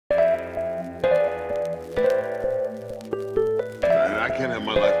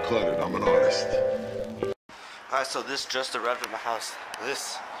my life cluttered. I'm an artist. Alright, so this just arrived at my house.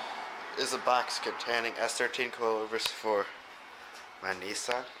 This is a box containing S13 coilovers for my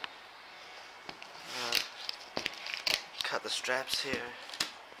Nissan. Cut the straps here.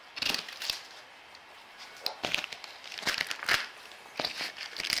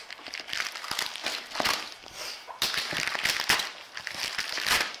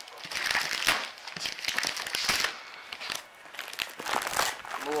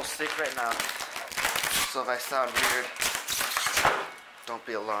 I'm a little sick right now, so if I sound weird, don't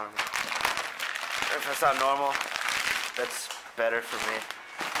be alarmed. If I sound normal, that's better for me.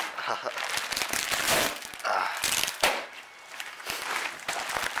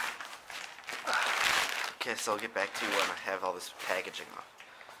 Okay, so I'll get back to you when I have all this packaging off.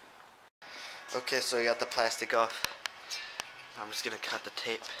 Okay, so I got the plastic off. I'm just gonna cut the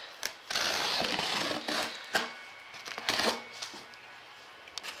tape.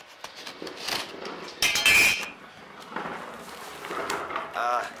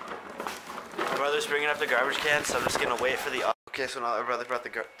 My brother's bringing up the garbage can, so I'm just gonna wait for the. Okay, so now my brother brought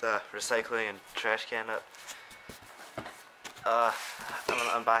the recycling and trash can up. I'm gonna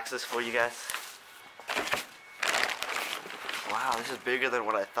unbox this for you guys. Wow, this is bigger than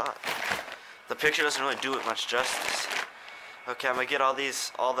what I thought. The picture doesn't really do it much justice. Okay, I'm gonna get all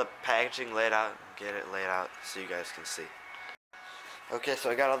the packaging laid out, get it laid out so you guys can see. Okay, so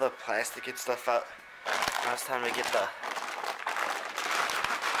I got all the plastic and stuff out. Now it's time to get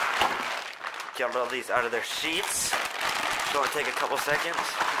all these out of their sheets. It's gonna take a couple seconds,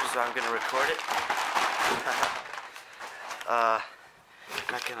 so I'm gonna record it. I'm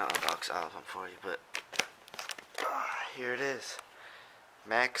not gonna unbox all of them for you, but here it is.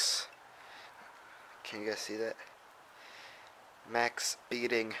 Can you guys see that?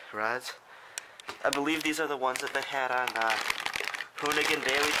 MAXpeedingRods. I believe these are the ones that they had on Hoonigan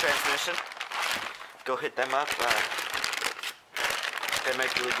Daily Transmission. Go hit them up. They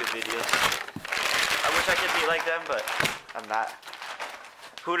make really good videos. I wish I could be like them, but I'm not.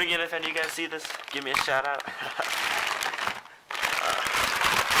 Hoonigan, if any of you guys see this, give me a shout out.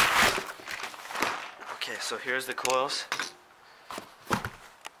 Okay, so here's the coils.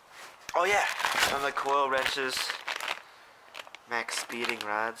 Oh yeah, and the coil wrenches.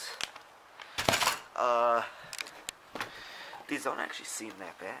 MAXpeedingRods. These don't actually seem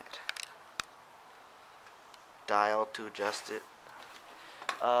that bad. Dial to adjust it.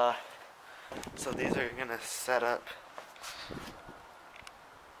 So these are gonna set up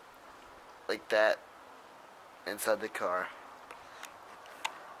like that inside the car.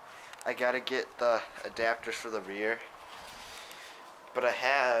 I gotta get the adapters for the rear, but I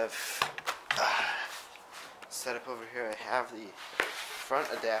have set up over here. I have the front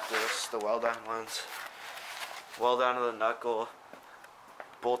adapters, the weld-on ones. Weld onto the knuckle,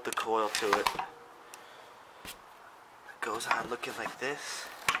 bolt the coil to it. It goes on looking like this.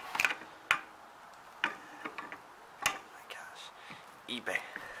 eBay.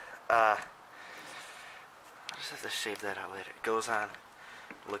 I just have to shape that out later. It goes on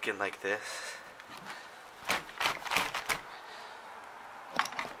looking like this.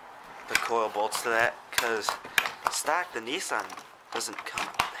 The coil bolts to that, because stock, the Nissan doesn't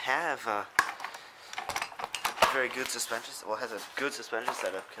have very good suspension. Well, it has a good suspension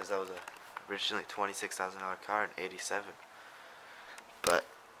setup because that was originally a $26,000 car in '87. But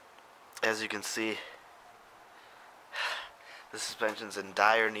as you can see, the suspension's in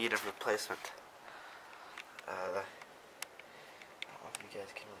dire need of replacement. I don't know if you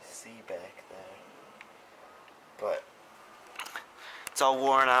guys can really see back there, but it's all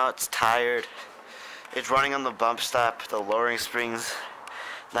worn out, it's tired, it's running on the bump stop, the lowering springs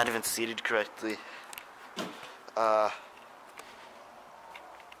not even seated correctly.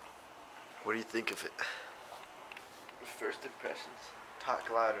 What do you think of it? First impressions, talk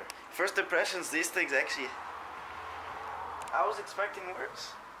louder. First impressions, these things actually, I was expecting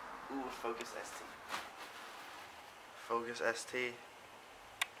worse. Ooh, Focus ST. Focus ST.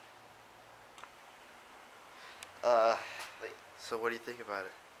 So what do you think about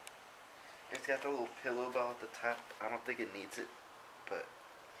it? It's got the little pillow ball at the top. I don't think it needs it, but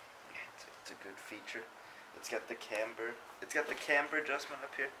it's a good feature. It's got the camber. It's got the camber adjustment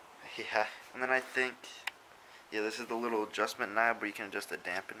up here. Yeah, and then I think, yeah, this is the little adjustment knob where you can adjust the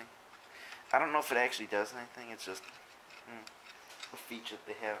dampening. I don't know if it actually does anything. It's just a feature that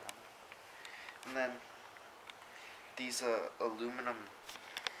they have. And then these aluminum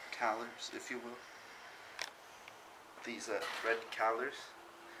collars, if you will. These red collars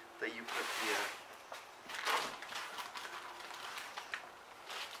that you put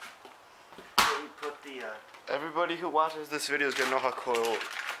the Everybody who watches this video is gonna know how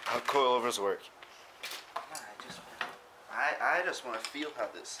coilovers work. I just want to feel how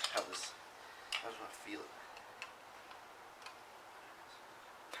this. I just want to feel it.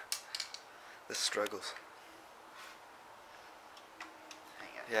 This struggles.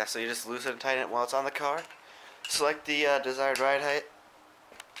 Yeah, so you just loosen and tighten it while it's on the car. Select the desired ride height.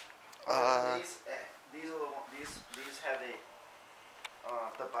 These have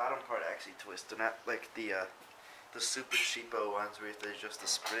the bottom part actually twists. They're not like the super cheapo ones where there's just the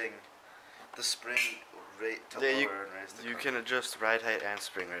spring rate to lower and raise the car. You can adjust ride height and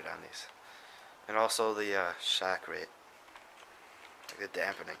spring rate on these, and also the shock rate, like the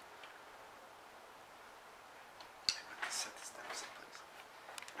dampening. Set this down someplace.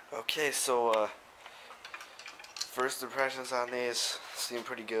 Okay, so first impressions on these seem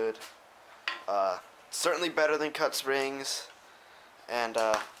pretty good. Certainly better than cut springs, and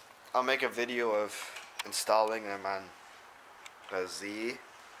I'll make a video of installing them on the Z.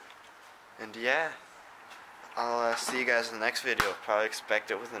 And yeah, I'll see you guys in the next video. Probably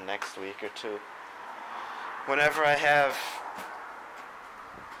expect it within the next week or two. Whenever I have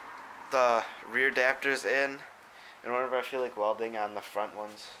the rear adapters in, and whenever I feel like welding on the front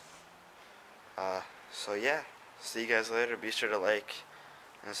ones. So yeah, see you guys later. Be sure to like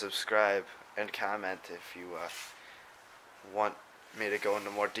and subscribe and comment if you want me to go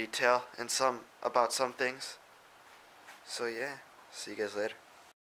into more detail about some things. So yeah, see you guys later.